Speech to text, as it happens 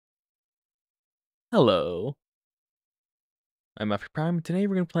Hello, I'm AlphiePrime, and today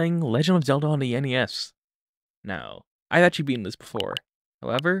we're going to be playing Legend of Zelda on the NES. Now, I've actually beaten this before.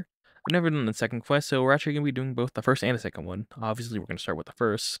 However, I've never done the second quest, so we're actually going to be doing both the first and the second one. Obviously, we're going to start with the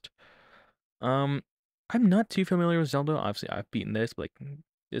first. I'm not too familiar with Zelda. Obviously, I've beaten this, but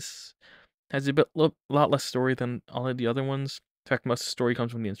this has a lot less story than all of the other ones. In fact, most of the story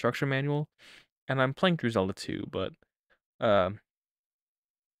comes from the instruction manual, and I'm playing through Zelda 2, but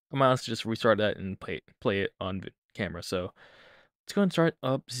I might also just restart that and play it on camera, so let's go and start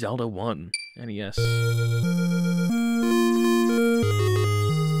up Zelda 1 NES.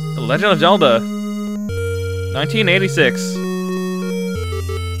 The Legend of Zelda 1986.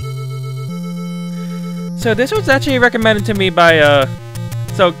 So this was actually recommended to me by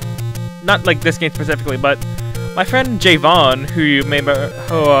so not like this game specifically, but my friend Javon, who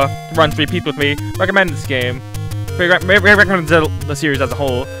runs Repeat with me, recommended this game. He recommended the series as a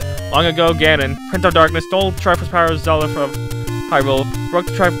whole. Long ago, Ganon, Prince of Darkness, stole Triforce power of Zelda from Hyrule, broke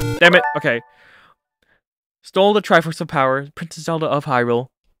the damn it, okay. Stole the Triforce of Power, Princess Zelda of Hyrule,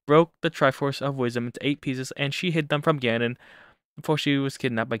 broke the Triforce of Wisdom into 8 pieces, and she hid them from Ganon before she was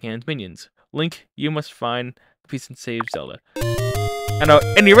kidnapped by Ganon's minions. Link, you must find the piece and save Zelda. I know,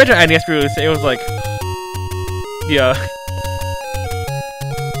 in the original NES release, it was like,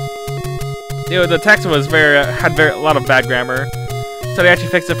 the text was had a lot of bad grammar. So they actually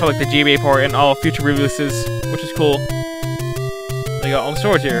fixed it for like the GBA port and all future releases, which is cool. They got all the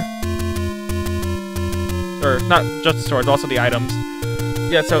stores here. Or not just the stores, also the items.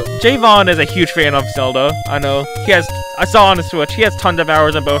 Yeah, so Javon is a huge fan of Zelda. I know. I saw on the Switch, he has tons of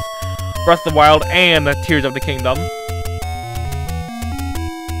hours in both Breath of the Wild and Tears of the Kingdom.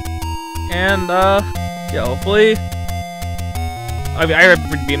 And yeah, hopefully I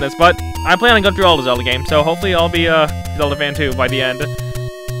haven't beaten this, but I'm planning on going through all the Zelda games, so hopefully I'll be a Zelda fan too by the end.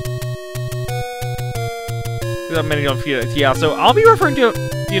 Yeah, so I'll be referring to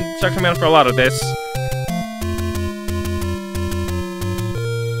the instruction manual for a lot of this.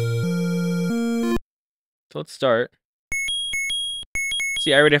 So let's start.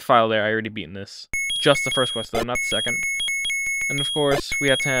 See, I already have a file there. I already beaten this. Just the first quest though, not the second. And of course, we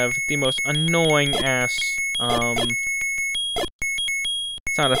have to have the most annoying ass sound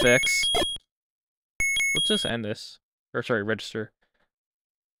effects. Let's just end this. Or sorry, register.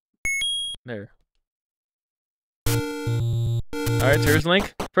 There. Alright, so here's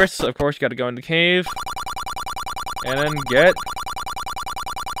Link. First, of course, you gotta go in the cave. And then get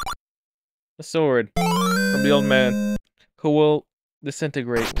the sword from the old man, who will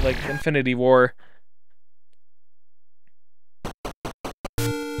disintegrate like Infinity War.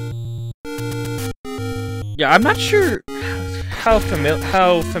 Yeah, I'm not sure how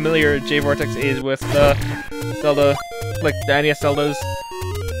familiar J-Vortex is with Zelda, like the NES Zeldas.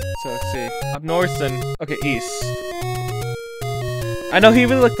 So let's see, up north and okay, east. I know he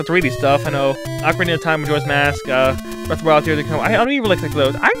really liked the 3D stuff. I know Ocarina of Time, Majora's Mask, Breath of the Wild, Tears of the Kingdom. I don't even like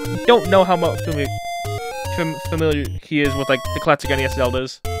those. I don't know how much familiar he is with like the classic NES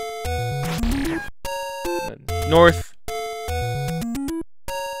Zeldas. North.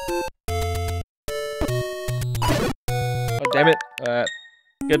 Oh damn it!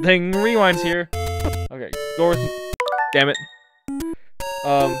 Good thing rewind's here. Okay, north. Damn it.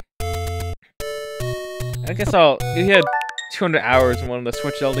 I guess he had 200 hours in one of the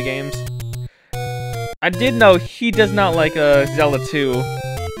Switch Zelda games. I did know he does not like Zelda 2.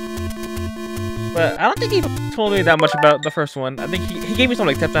 But I don't think he told me that much about the first one. I think he gave me some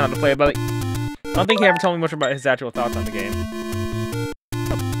like tips on how to play it, but like, I don't think he ever told me much about his actual thoughts on the game.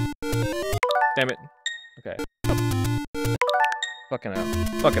 Damn it. Okay. Fucking hell.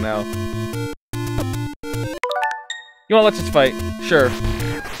 Fucking hell. You want? Let's just fight. Sure.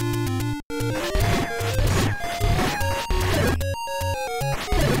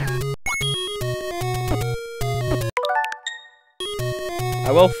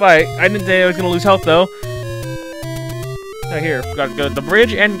 I will fight. I didn't say I was gonna lose health though. Right here, gotta go to the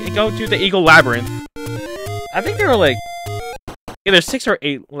bridge and go to the Eagle Labyrinth. I think there are like either 6 or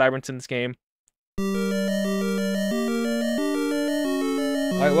 8 labyrinths in this game.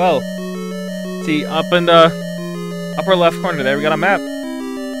 Alright, well. See, up in the upper left corner there, we got a map.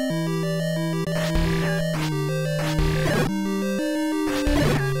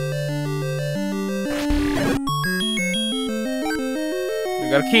 We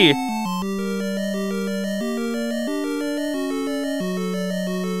got a key.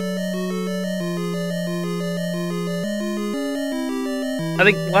 I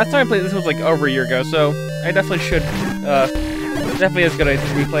think last time I played this was like over a year ago, so I definitely should, definitely is good to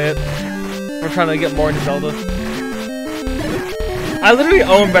replay it. We're trying to get more into Zelda. I literally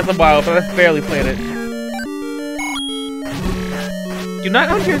own Breath of the Wild, but I've barely played it. Do not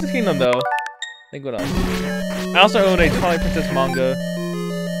own Tears of the Kingdom, though. Think what else? I also own a Twilight Princess manga.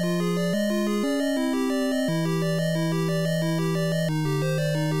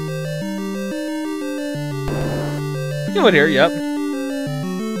 You know what here, yep.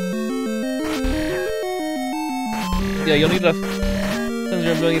 Yeah, you'll need some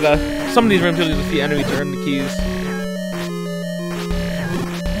of these rooms you'll need to defeat enemies to earn the keys.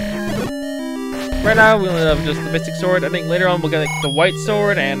 Right now we only have just the Mystic Sword. I think later on we'll get like, the White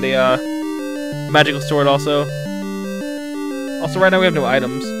Sword and the Magical Sword also. Also right now we have no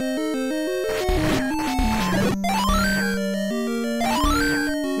items.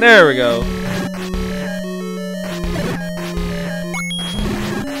 There we go.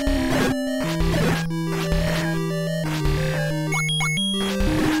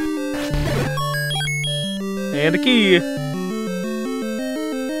 And a key.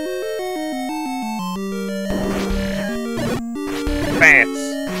 Bats.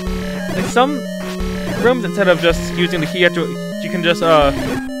 Like some rooms, instead of just using the key, you can just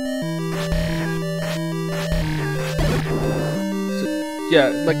yeah,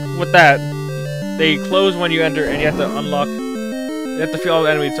 like with that, they close when you enter, and you have to unlock. You have to feel all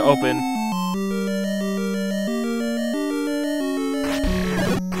the enemies to open.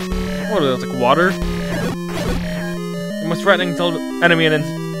 What are those, like water? The most threatening enemy in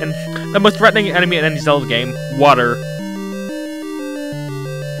the most threatening enemy in any Zelda game, water.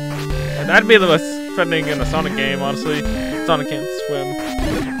 And that'd be the most threatening in a Sonic game, honestly. Sonic can't swim.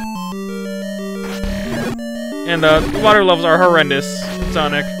 And the water levels are horrendous in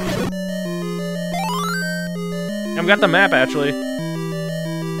Sonic. I've got the map actually.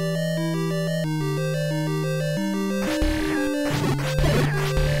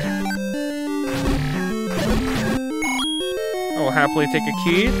 I will happily take a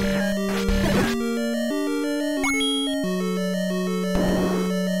key.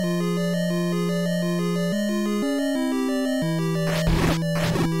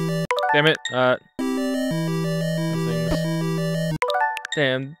 Damn it, things.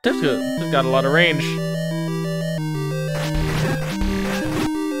 Damn, this got a lot of range.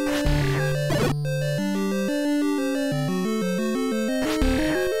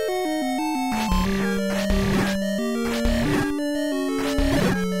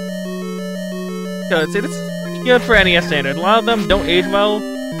 I'd say this is pretty good for NES standard. A lot of them don't age well,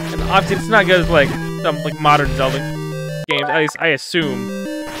 and obviously it's not good as like some like modern Zelda games. At least I assume.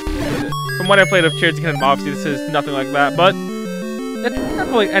 From what I played of Tears of the Kingdom, obviously this is nothing like that, but it's not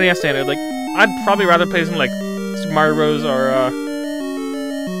like NES standard. Like I'd probably rather play something like Super Mario Bros. Or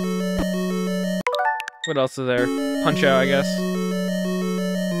what else is there? Punch Out, I guess.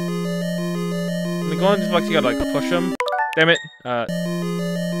 When you go on these blocks, you gotta like push them. Damn it.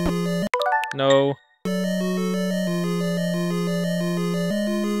 No.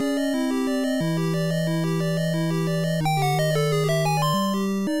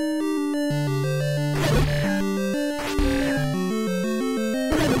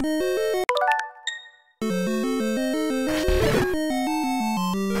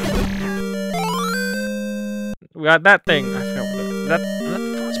 We got that thing. I forgot what that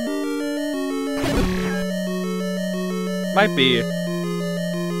the crossbow? Might be.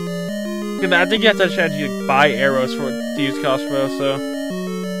 I think you have to actually buy arrows to use crossbow, so.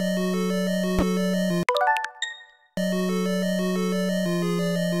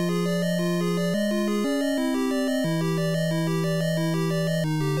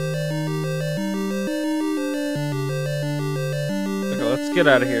 Okay, let's get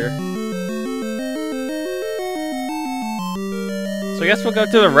out of here. So I guess we'll go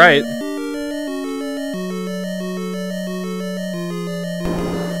to the right.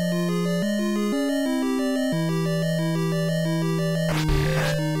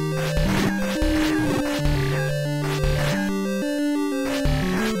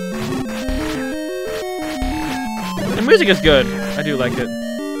 The music is good. I do like it.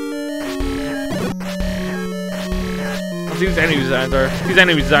 These enemy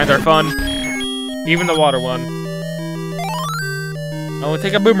designs are fun. Even the water one. I will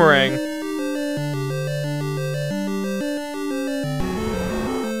take a boomerang.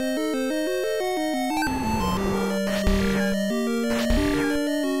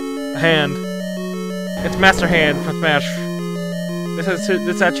 A hand. It's Master Hand from Smash. This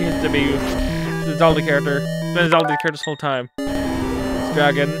actually has to be the Zelda character. It's been a Zelda character this whole time. It's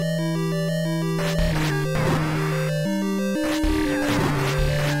Dragon.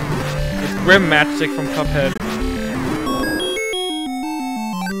 It's Grim Matchstick from Cuphead.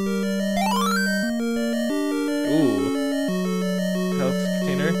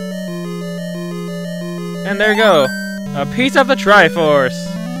 And there you go. A piece of the Triforce.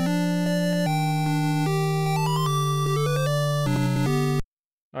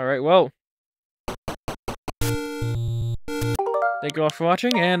 Alright, well. Thank you all for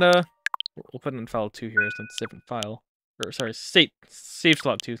watching, and we'll put in file 2 here since it's a different file. Or sorry, save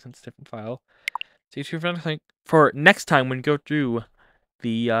slot 2 since it's a different file. See you for next time when we go through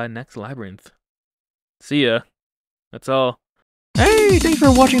the next labyrinth. See ya. That's all. Hey, thanks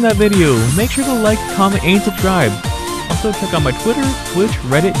for watching that video. Make sure to like, comment, and subscribe. Also, check out my Twitter, Twitch,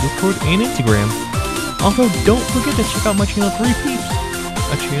 Reddit, Discord, and Instagram. Also, don't forget to check out my channel 3 Peeps,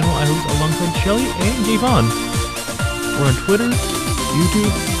 a channel I host alongside Shelly and Javon. We're on Twitter,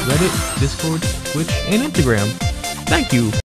 YouTube, Reddit, Discord, Twitch, and Instagram. Thank you!